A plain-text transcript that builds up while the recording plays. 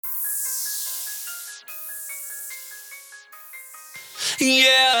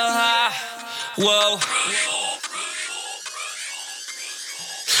Yeah, whoa.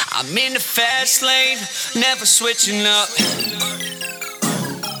 I'm in the fast lane, never switching up.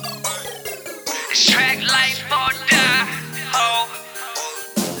 It's track life or die. Oh,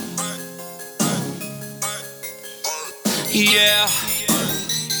 yeah.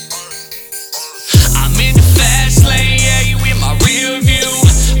 I'm in the fast lane, yeah, you in my rear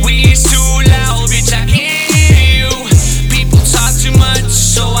view. Weed's too loud, bitch, I can't hear you. People talk too much,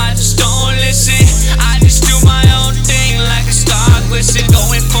 so I just don't listen. I just do my own thing like a star glisten.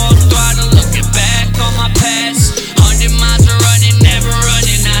 Going full throttle, looking back on my past. 100 miles of running, never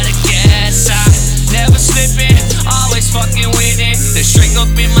running out of gas. I never slipping, always fucking winning. The drink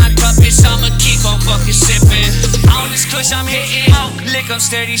up in my cup is I'ma keep on fucking sipping. On this kush I'm hitting, lick I'm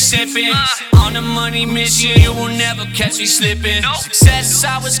steady sipping. On a money mission, you will never catch me slipping. Success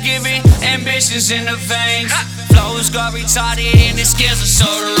I was given, ambitions in the veins. Flows got retarded and the skills are so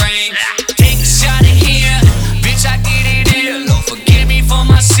deranged. Take a shot at here, bitch, I get it in. Lord, forgive me for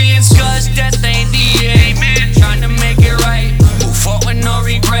my sins, cause death ain't the aim. Trying to make it right, move forward, no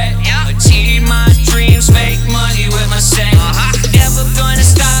regret. Achieve my dreams, make money with my set. Never gonna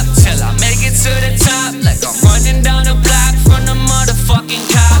stop till I make it to the top. Like I'm running down the block from the motherfucking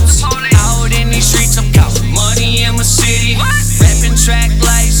cops. Out in these streets, I'm counting money in my city. Rapping track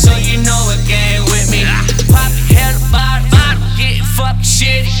life, so you know it gang with me. Popping hell about it, getting fucking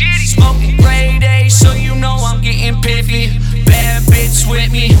shitty. Smoking grade A, so you know I'm getting piffy. Bad bitch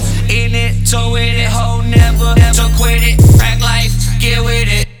with me, in it, toe with it, hoe never quit it. Track life, get with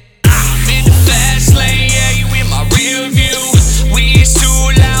it. I'm in the fast lane, yeah, you in my rear view. Weed's too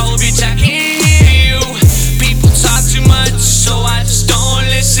loud, bitch, I can't hear you. People talk too much, so I just don't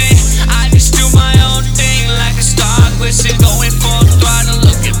listen. I just do my own thing like a star glisten. Going full throttle,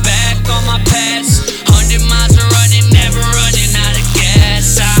 looking back on my past. 100 miles of running, never running out of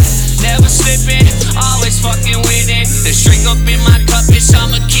gas. I never slipping, always fucking winning. The drink up in my cup is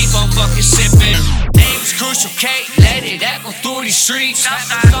I'ma keep on fucking sipping. Name's Krushall Kay, let it echo through these streets.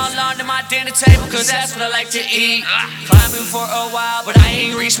 I'm all under my dinner table, cause that's what I like to eat. Climbing for a while, but I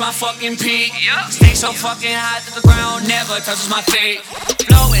ain't reached my fucking peak. Stay so fucking high that the ground never touches my feet.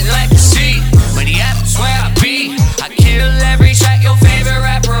 Flowing like a sea, but the app's where I be. I kill every track, your favorite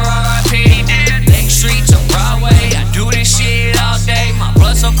rapper, R.I.P. Lake Street to Broadway, I do this shit all day. My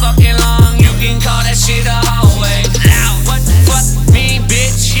blood so fucking long, you can call that shit a hallway. What the fuck mean,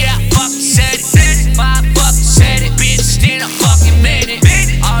 bitch? Yeah, I fucking said it. $5 said it, bitch, then I fucking meant it.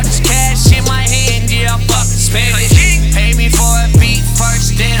 All this cash in my hand, yeah, I fucking spend it. Pay me for a beat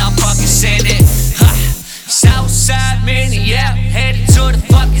first, then I fucking send it. Southside mini, yeah, headed to the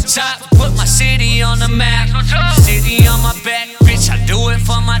fucking top. Put my city on the map, city on my back, bitch, I do it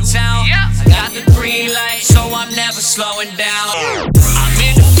for my town. I got the green light, so I'm never slowing down. I'm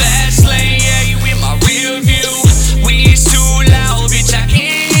in the fast lane, yeah, you in my rear view. Weed's too loud, bitch, I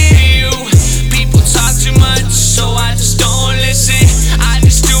can't hear you. People talk too much, so I just don't listen. I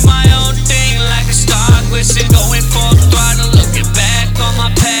just do my own thing like a star glisten. Going full throttle, looking back on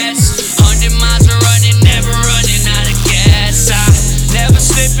my past. 100 miles of running, never running out of gas. I never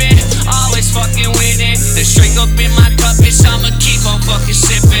slipping, always fucking winning. The drink up in my cup is I'ma keep on fucking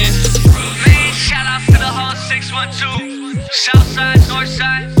sipping. Man, shout out to the whole 612. Southside,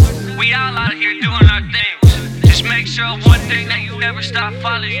 Northside, we all out here doing our things. Just make sure one thing that you never stop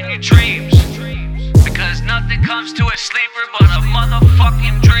following your dreams. Because nothing comes to a sleeper but a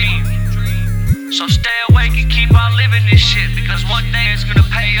motherfucking dream. So stay awake and keep on living this shit, because one day it's gonna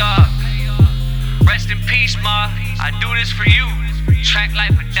pay off. Rest in peace, ma. I do this for you. Track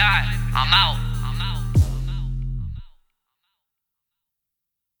life or die. I'm out.